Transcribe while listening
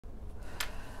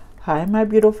Hi my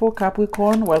beautiful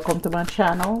Capricorn, welcome to my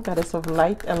channel, Goddess of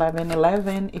Light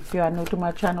 1111. If you are new to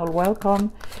my channel,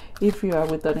 welcome. If you are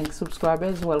returning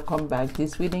subscribers, welcome back.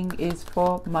 This reading is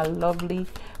for my lovely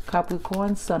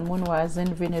Capricorn, Sun, Moon,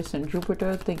 Rising, Venus and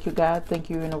Jupiter. Thank you God,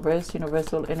 thank you universe,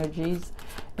 universal energies,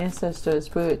 ancestors,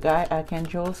 spirit guide,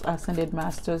 archangels, ascended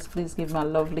masters. Please give my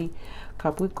lovely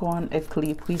Capricorn a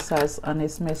clear, precise,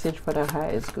 honest message for the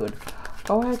highest good.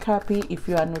 Alright Cappy, if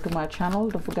you are new to my channel,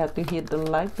 don't forget to hit the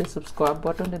like, the subscribe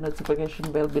button, the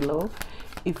notification bell below.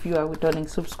 If you are returning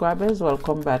subscribers,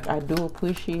 welcome back. I do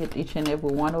appreciate each and every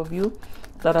one of you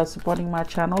that are supporting my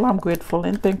channel. I'm grateful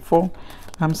and thankful.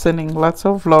 I'm sending lots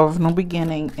of love, new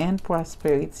beginning and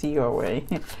prosperity your way.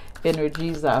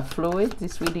 Energies are fluid.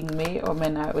 This reading may or may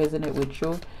not resonate with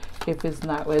you. If it's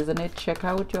not resonate, check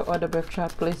out your other birth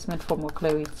chart placement for more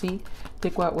clarity.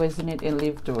 Take what resonates and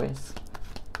leave the rest.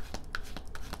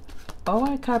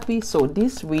 Alright Cappy, so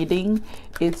this reading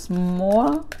is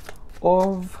more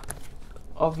of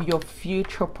your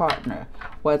future partner,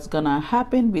 what's gonna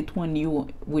happen between you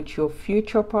with your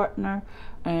future partner,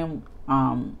 and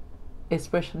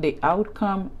especially the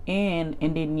outcome, and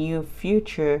in the near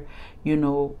future, you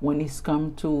know, when it's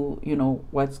come to, you know,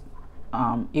 what's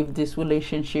if this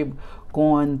relationship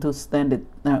going to stand the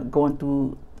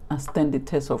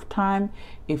test of time.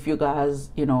 If you guys,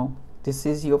 you know, this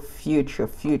is your future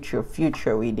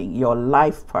reading, your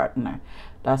life partner.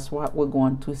 That's what we're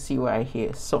going to see right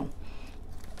here. So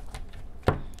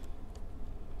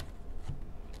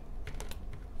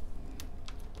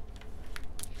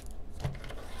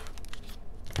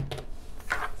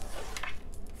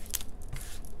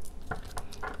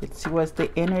let's see what's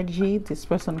the energy this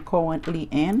person currently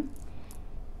in.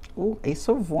 Oh, Ace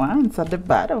of Wands at the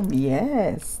bottom.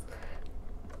 Yes,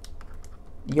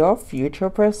 your future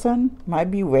person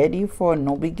might be ready for a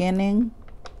new beginning.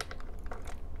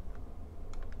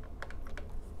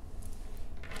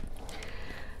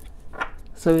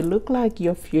 So it looked like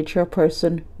your future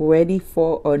person ready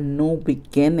for a new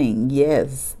beginning.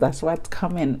 Yes, that's what's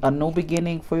coming, a new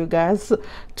beginning for you guys.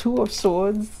 Two of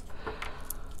Swords.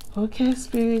 Okay,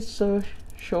 Spirit, so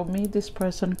show me this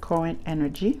person current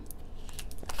energy.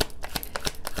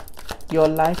 Your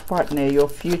life partner, your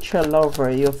future lover,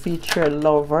 your future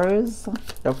lovers,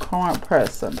 your current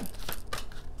person.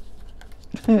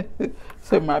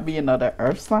 So it might be another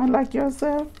earth sign like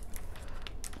yourself.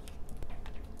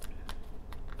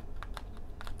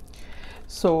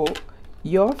 So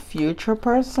your future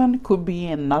person could be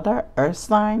another earth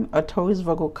sign, a Taurus,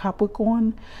 Virgo,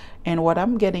 Capricorn. And what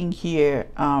I'm getting here,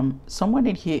 someone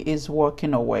in here is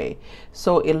walking away.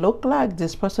 So it looked like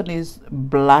this person is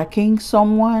blocking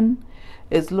someone.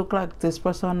 It look like this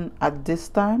person at this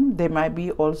time, they might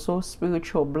be also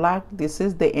spiritual block. This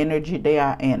is the energy they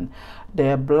are in.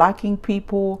 They're blocking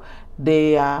people.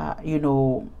 They are, you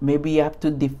know, maybe you have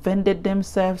to defend it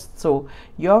themselves. So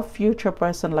your future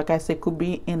person, like I said, could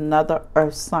be another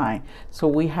earth sign. So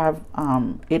we have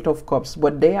Eight of Cups,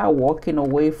 but they are walking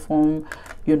away from,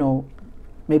 you know,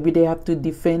 maybe they have to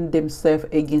defend themselves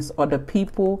against other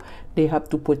people. They have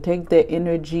to protect their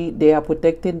energy. They are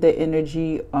protecting their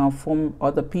energy from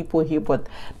other people here, but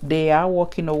they are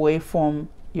walking away from,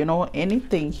 you know,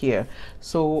 anything here.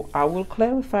 So I will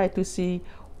clarify to see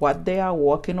what they are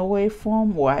walking away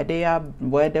from, why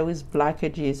there is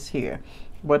blockages here.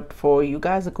 But for you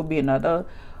guys, it could be another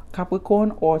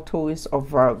Capricorn or Taurus or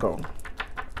Virgo.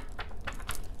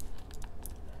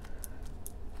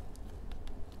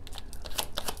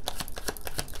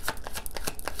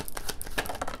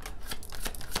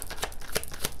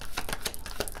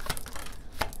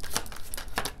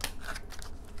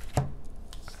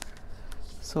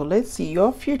 So let's see,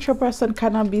 your future person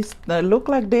cannot be, look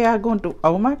like they are going to,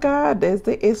 oh my God, there's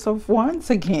the Ace of Wands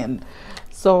again.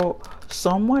 So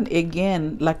someone,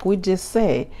 again, like we just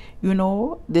said, you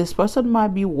know, this person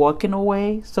might be walking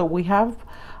away. So we have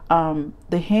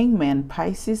the Hangman,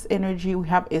 Pisces energy, we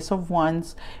have Ace of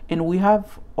Wands, and we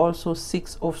have also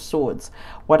Six of Swords.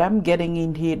 What I'm getting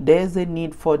in here, there's a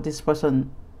need for this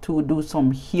person to do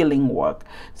some healing work.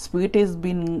 Spirit has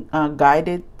been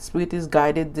guided. Spirit is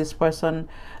guided this person.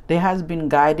 They has been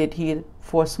guided here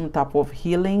for some type of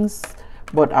healings,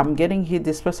 but I'm getting here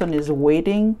this person is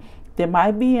waiting. They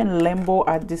might be in limbo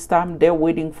at this time. They're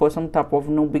waiting for some type of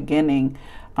new beginning.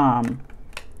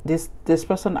 This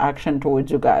person action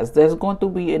towards you guys, there's going to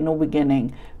be a new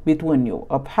beginning between you,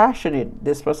 a passionate,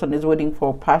 this person is waiting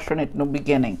for a passionate new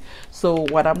beginning. So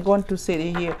what I'm going to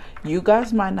say here, you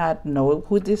guys might not know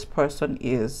who this person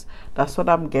is. That's what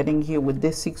I'm getting here with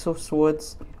this Six of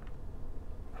Swords.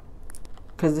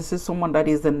 because this is someone that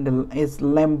is in the is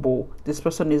limbo. This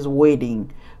person is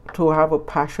waiting to have a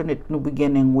passionate new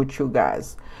beginning with you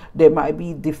guys. They might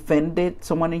be defended.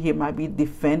 Someone in here might be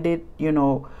defended, you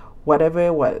know,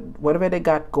 whatever they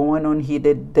got going on here,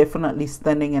 they're definitely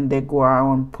standing in their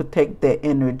ground, protect their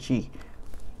energy.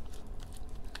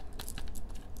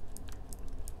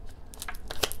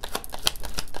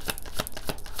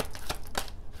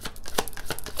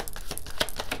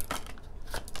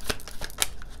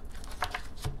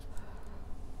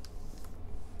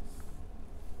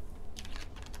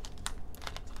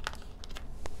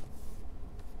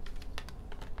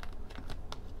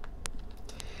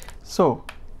 So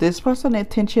this person's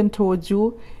intention towards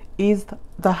you is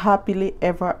the happily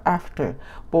ever after.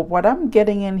 But what I'm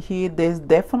getting in here, there's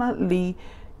definitely,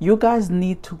 you guys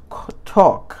need to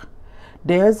talk.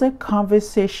 There's a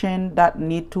conversation that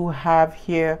need to have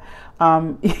here.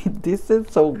 This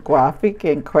is so graphic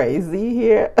and crazy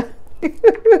here.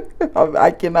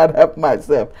 I cannot help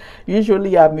myself.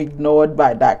 Usually I'm ignored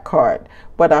by that card,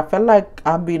 but I feel like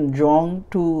I'm being drawn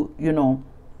to, you know,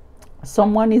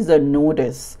 someone is a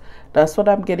notice. That's what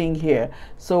I'm getting here.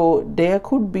 So there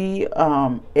could be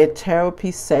a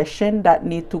therapy session that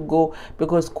need to go,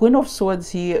 because Queen of Swords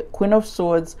here, Queen of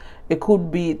Swords, it could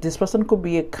be, this person could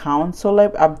be a counselor.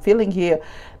 I'm feeling here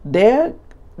there,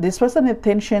 this person's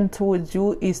intention towards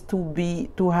you is to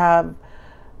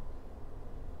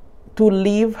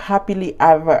live happily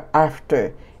ever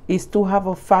after, is to have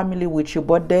a family with you.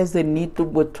 But there's a need to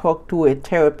go talk to a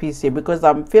therapist here, because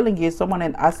I'm feeling here someone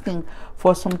is asking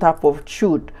for some type of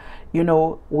truth. You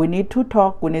know, we need to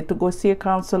talk, we need to go see a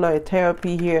counselor, a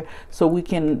therapy here, so we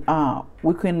can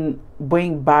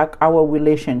bring back our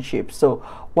relationship. So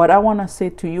what I want to say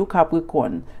to you,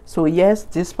 Capricorn, so yes,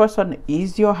 this person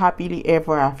is your happily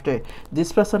ever after.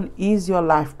 This person is your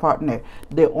life partner.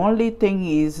 The only thing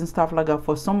is, and stuff like that,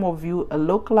 for some of you, it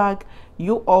look like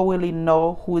you already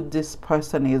know who this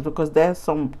person is, because there's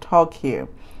some talk here,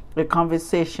 a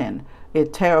conversation, a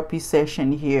therapy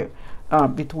session here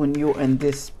between you and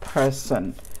this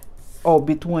person, or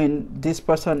between this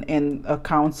person and a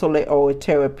counselor or a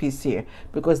therapist here,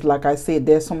 because like I said,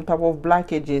 there's some type of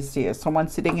blockages here, someone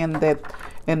sitting in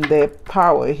their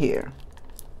power here.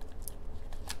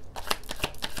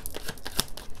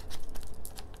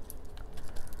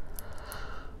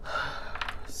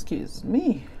 Excuse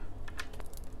me.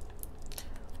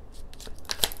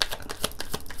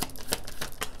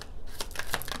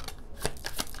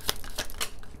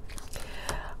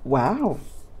 Wow,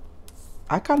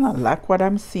 I kind of like what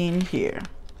I'm seeing here.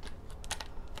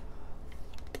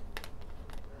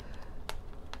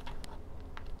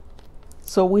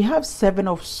 So we have Seven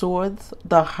of Swords,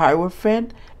 the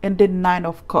Hierophant, and the Nine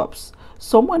of Cups.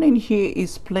 Someone in here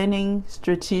is planning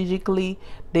strategically.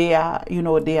 They are, you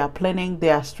know, they are planning, they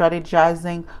are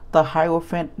strategizing, the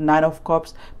Hierophant, Nine of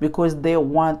Cups, because they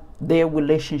want their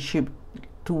relationship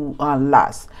to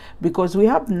last. Because we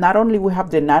have, not only we have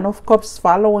the Nine of Cups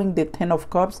following the Ten of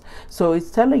Cups, so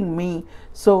it's telling me,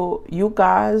 so you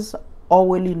guys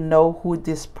already know who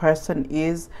this person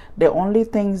is. The only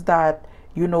things that,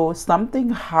 you know,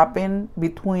 something happened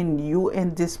between you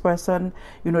and this person,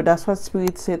 you know, that's what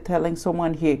Spirit said, telling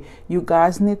someone here, you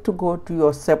guys need to go to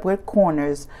your separate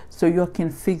corners so you can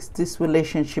fix this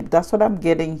relationship. That's what I'm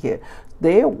getting here.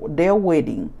 They're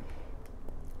waiting.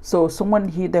 So someone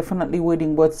here definitely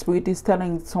waiting, but Spirit is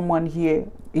telling someone here,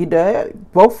 either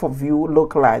both of you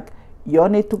look like you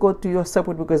need to go to your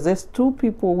separate, because there's two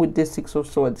people with the Six of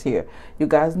Swords here. You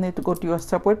guys need to go to your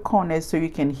separate corners so you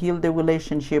can heal the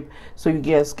relationship, so you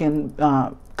guys can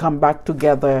come back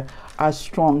together as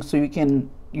strong, so you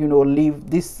can, you know, live.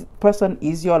 This person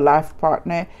is your life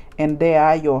partner and they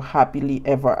are your happily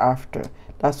ever after.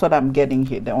 That's what I'm getting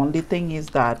here. The only thing is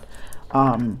that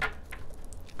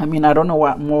I mean, I don't know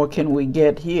what more can we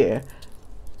get here.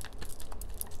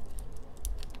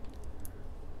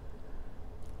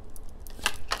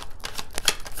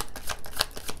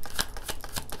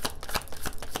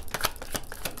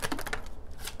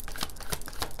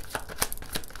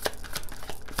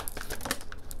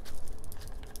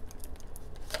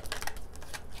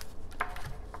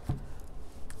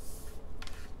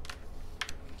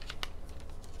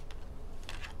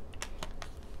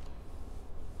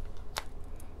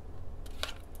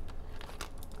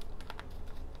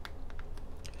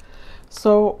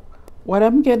 So what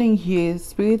I'm getting here is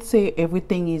Spirit say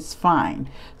everything is fine.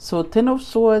 So Ten of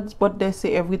Swords, but they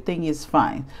say everything is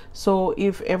fine. So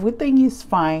if everything is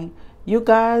fine, you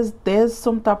guys, there's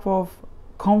some type of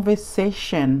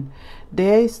conversation.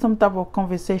 There is some type of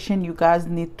conversation you guys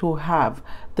need to have.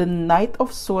 The Knight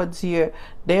of Swords here,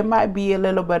 there might be a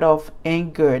little bit of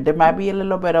anger. There might be a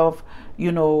little bit of,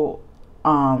 you know,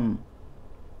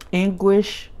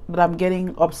 English that I'm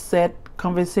getting upset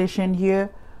conversation here.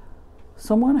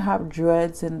 Someone have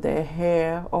dreads in their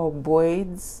hair or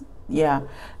braids. Yeah,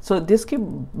 so this keep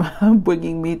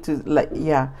bringing me to, like,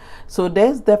 yeah, so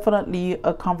there's definitely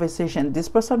a conversation. This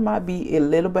person might be a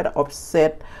little bit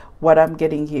upset what I'm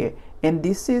getting here, and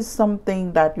this is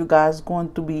something that you guys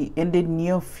going to be in the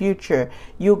near future.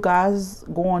 You guys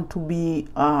going to be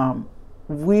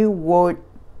reword,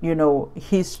 you know,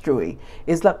 history.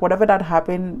 It's like whatever that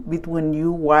happened between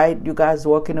you, why you guys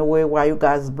walking away, why you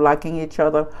guys blocking each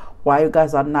other, why you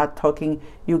guys are not talking,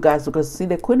 you guys, because see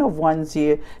the Queen of Wands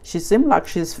here, she seems like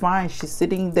she's fine, she's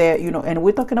sitting there, you know, and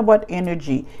we're talking about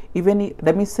energy. Even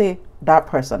let me say that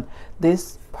person,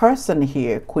 this person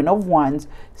here, Queen of Wands,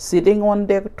 sitting on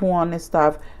their throne and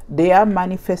stuff, they are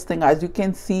manifesting. As you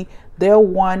can see, their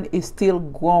one is still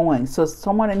growing. So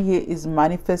someone in here is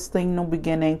manifesting new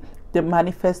beginning. They're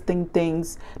manifesting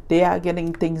things, they are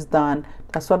getting things done.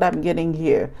 That's what I'm getting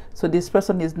here. So this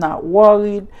person is not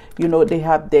worried, you know, they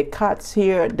have their cats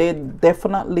here. They're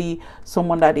definitely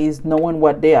someone that is knowing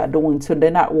what they are doing, so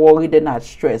they're not worried, they're not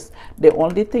stressed. The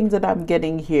only things that I'm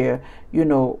getting here, you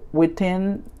know,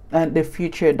 within the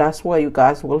future, that's where you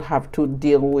guys will have to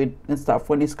deal with and stuff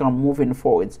when it's come moving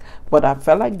forwards. But I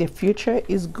feel like the future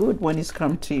is good when it's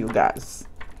come to you guys.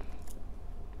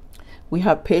 We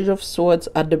have Page of Swords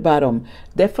at the bottom.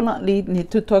 Definitely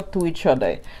need to talk to each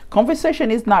other.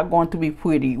 Conversation is not going to be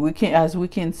pretty. We can, as we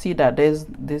can see, that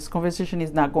this conversation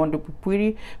is not going to be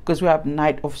pretty because we have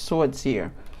Knight of Swords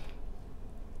here.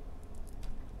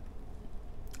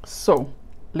 So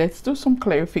let's do some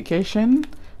clarification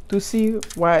to see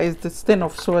why is the Ten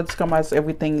of Swords come as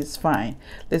everything is fine.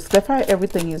 Let's clarify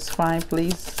everything is fine,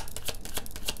 please.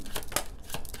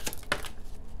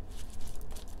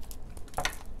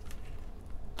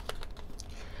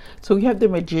 So we have the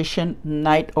Magician,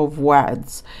 Knight of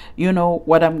Wands. You know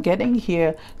what I'm getting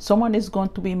here, someone is going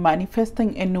to be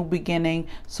manifesting a new beginning.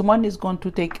 Someone is going to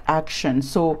take action.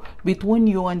 So between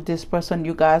you and this person,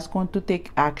 you guys going to take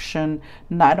action,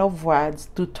 Knight of Wands,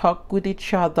 to talk with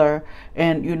each other.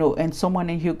 And you know, and someone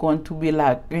in here going to be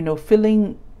like, you know,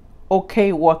 feeling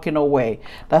okay walking away.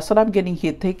 That's what I'm getting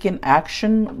here, taking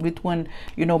action between,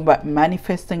 you know, but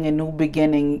manifesting a new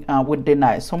beginning with the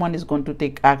Knight. Someone is going to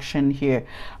take action here.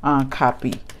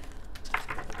 Copy.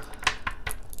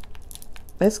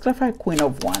 Let's clarify Queen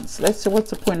of Wands. Let's see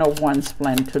what's the Queen of Wands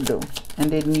plan to do. And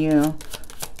then you,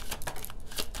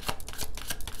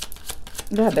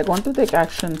 yeah, they're going to take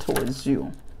action towards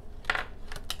you.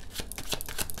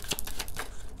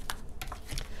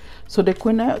 So the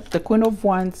Queen of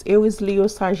Wands, Aries, Leo,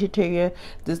 Sagittarius,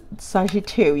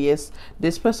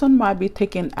 this person might be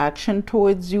taking action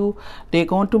towards you. They're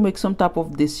going to make some type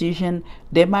of decision.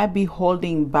 They might be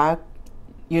holding back,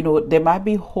 you know, they might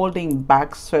be holding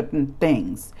back certain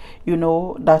things. You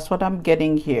know, that's what I'm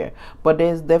getting here. But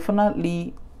there's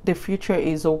definitely, the future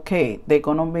is okay. They're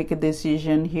gonna make a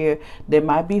decision here. They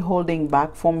might be holding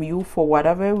back from you for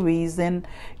whatever reason,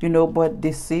 you know, but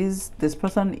this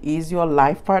person is your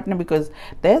life partner, because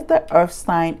there's the earth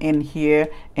sign in here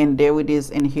and there it is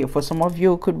in here. For some of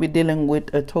you, could be dealing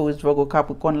with a Taurus, Virgo,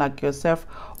 Capricorn like yourself,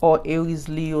 or Aries,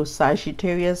 Leo,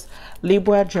 Sagittarius,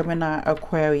 Libra, Gemini,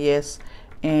 Aquarius,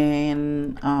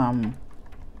 and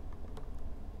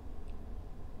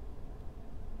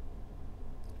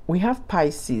we have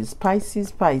Pisces.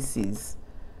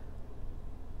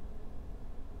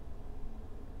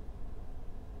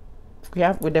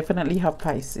 We definitely have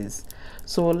Pisces.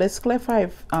 So let's clarify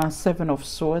Seven of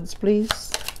Swords, please.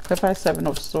 Clarify Seven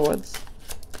of Swords.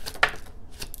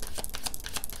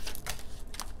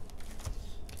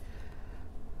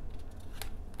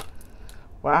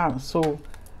 Wow, so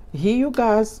here you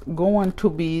guys going to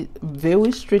be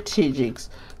very strategic.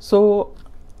 So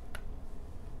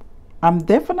I'm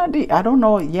definitely, I don't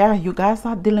know, yeah, you guys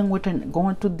are dealing with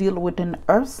going to deal with an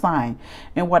earth sign.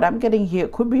 And what I'm getting here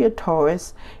could be a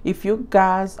Taurus. If you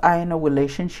guys are in a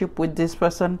relationship with this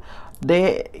person,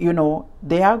 they, you know,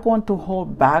 they are going to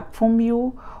hold back from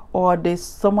you, or there's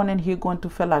someone in here going to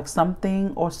feel like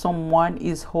something or someone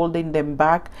is holding them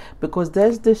back, because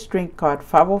there's the Strength card,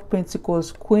 Five of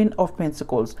Pentacles, Queen of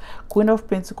Pentacles. Queen of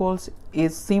Pentacles,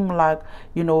 it seems like,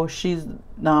 you know, she's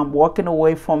walking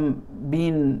away from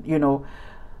being, you know,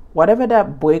 whatever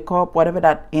that breakup, whatever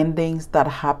that endings that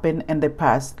happened in the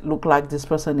past, look like this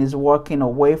person is walking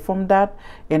away from that,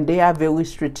 and they are very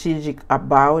strategic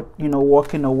about, you know,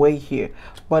 walking away here.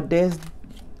 But there's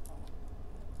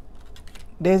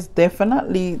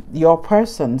definitely your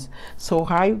persons. So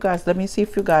how you guys, let me see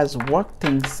if you guys work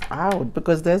things out,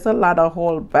 because there's a lot of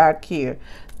hold back here.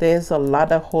 there's a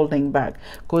lot of holding back,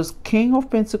 because King of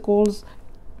Pentacles,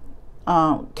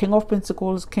 King of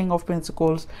Pentacles, King of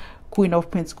Pentacles, Queen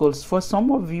of Pentacles. For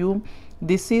some of you,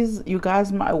 this is, you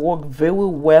guys might work very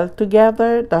well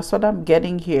together. That's what I'm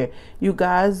getting here. You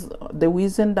guys, the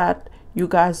reason that you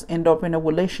guys end up in a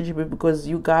relationship is because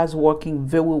you guys working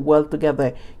very well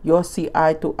together. You see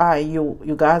eye to eye.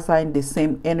 You guys are in the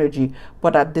same energy,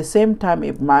 but at the same time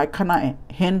it might kind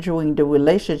of hindering the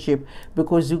relationship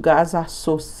because you guys are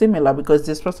so similar, because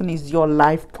this person is your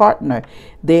life partner.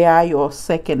 They are your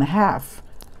second half.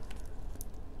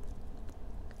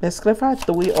 Let's clarify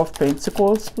Three of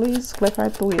Pentacles, please. Clarify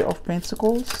Three of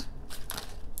Pentacles.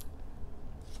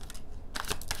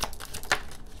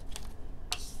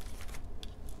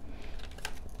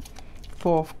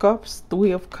 Four of Cups,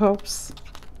 Three of Cups,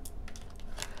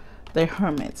 the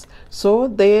Hermits. So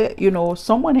they, you know,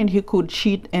 someone in here could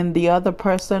cheat in the other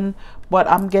person, but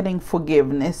I'm getting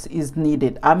forgiveness is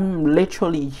needed. I'm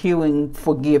literally hearing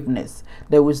forgiveness.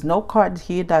 There was no card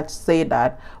here that say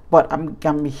that, but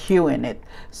I'm hearing it.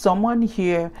 Someone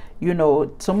here, you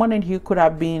know, someone in here could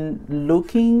have been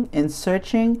looking and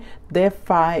searching. They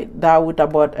find out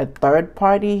about a third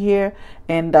party here,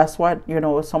 and that's what, you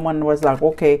know, someone was like,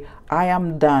 okay, I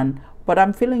am done. But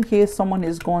I'm feeling here someone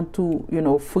is going to, you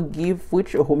know, forgive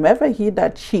whomever here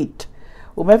that cheat.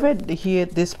 Whomever here,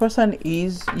 this person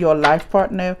is your life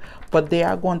partner, but they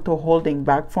are going to holding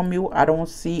back from you. I don't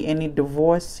see any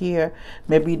divorce here.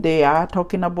 Maybe they are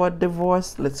talking about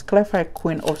divorce. Let's clarify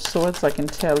Queen of Swords. I can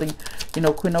tell you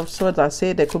know, Queen of Swords, I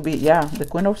say there could be, yeah, the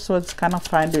Queen of Swords kind of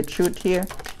find the truth here.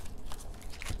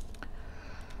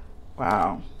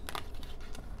 Wow.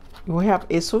 We have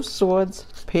Ace of Swords,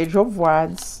 Page of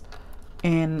Wands,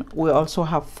 and we also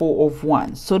have Four of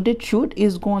Wands. So the truth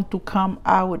is going to come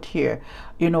out here.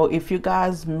 You know, if you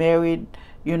guys married,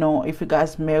 you know, if you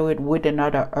guys married with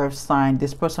another earth sign,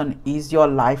 this person is your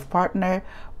life partner,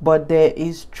 but there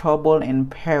is trouble in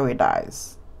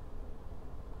paradise.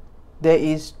 There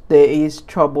is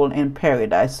trouble in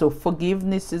paradise. So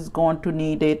forgiveness is going to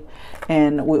need it.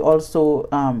 And we also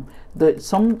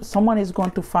someone is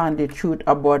going to find the truth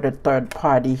about a third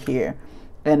party here,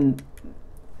 and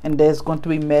there's going to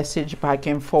be message back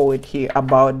and forward here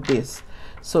about this.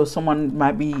 So someone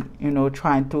might be, you know,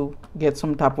 trying to get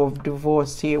some type of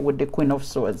divorce here with the Queen of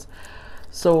Swords.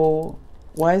 So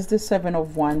why is the Seven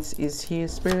of Wands is here,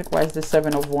 Spirit? Why is the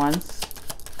Seven of Wands?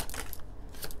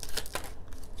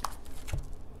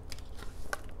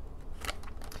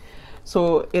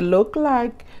 So it look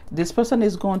like this person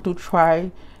is going to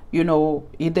try, you know,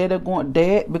 either they're going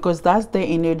there, because that's the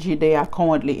energy they are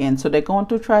currently in. So they're going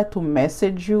to try to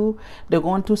message you. They're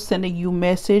going to send you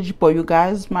message, but you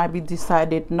guys might be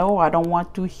decided, no, I don't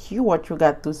want to hear what you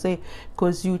got to say,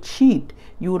 because you cheat,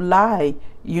 you lie.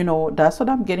 You know, that's what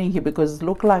I'm getting here, because it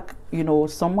look like, you know,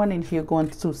 someone in here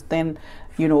going to stand,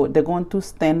 you know, they're going to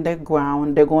stand their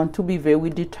ground. They're going to be very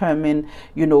determined,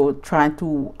 you know, trying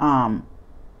to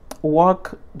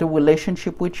work the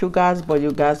relationship with you guys, but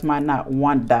you guys might not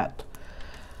want that.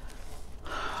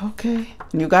 Okay,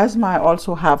 you guys might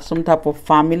also have some type of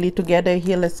family together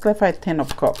here. Let's clarify Ten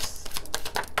of Cups.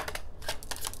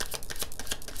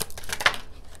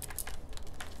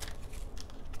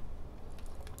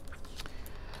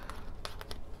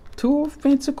 Two of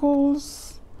Pentacles.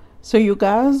 So you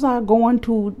guys are going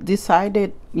to decide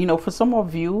it, you know, for some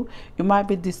of you, you might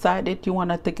be decided you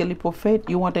want to take a leap of faith,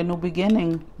 you want a new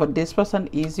beginning, but this person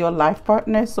is your life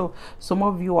partner. So some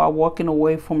of you are walking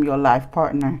away from your life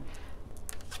partner.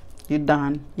 You're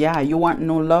done. Yeah, you want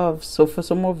new love. So for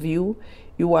some of you,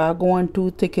 you are going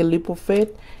to take a leap of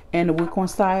faith and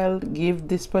reconcile, give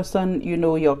this person, you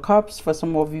know, your cups. For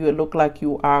some of you, it look like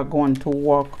you are going to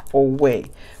walk away.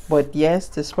 But yes,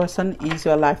 this person is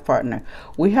your life partner.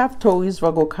 We have Taurus,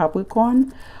 Virgo,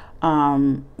 Capricorn.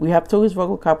 We have Taurus,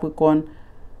 Virgo, Capricorn,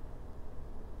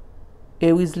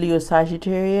 Aries, Leo,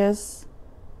 Sagittarius,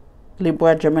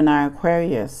 Libra, Gemini,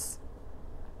 Aquarius.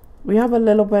 We have a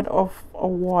little bit of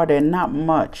water, not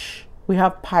much. We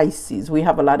have Pisces. We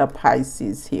have a lot of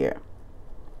Pisces here.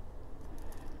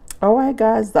 All right,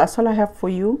 guys, that's all I have for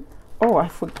you. Oh, I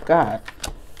forgot.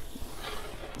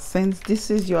 Since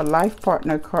this is your life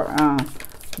partner card,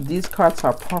 these cards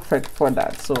are perfect for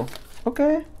that. So,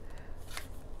 okay.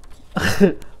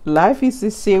 Life is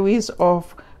a series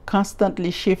of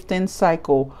constantly shifting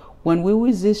cycle. When we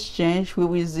resist change, we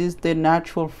resist the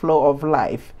natural flow of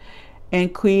life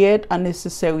and create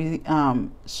unnecessary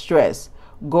stress.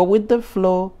 Go with the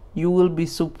flow. You will be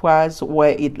surprised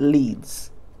where it leads.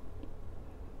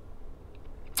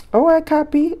 All right,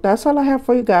 Cappy, that's all I have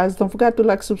for you guys. Don't forget to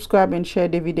like, subscribe, and share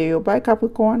the video. Bye,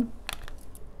 Capricorn.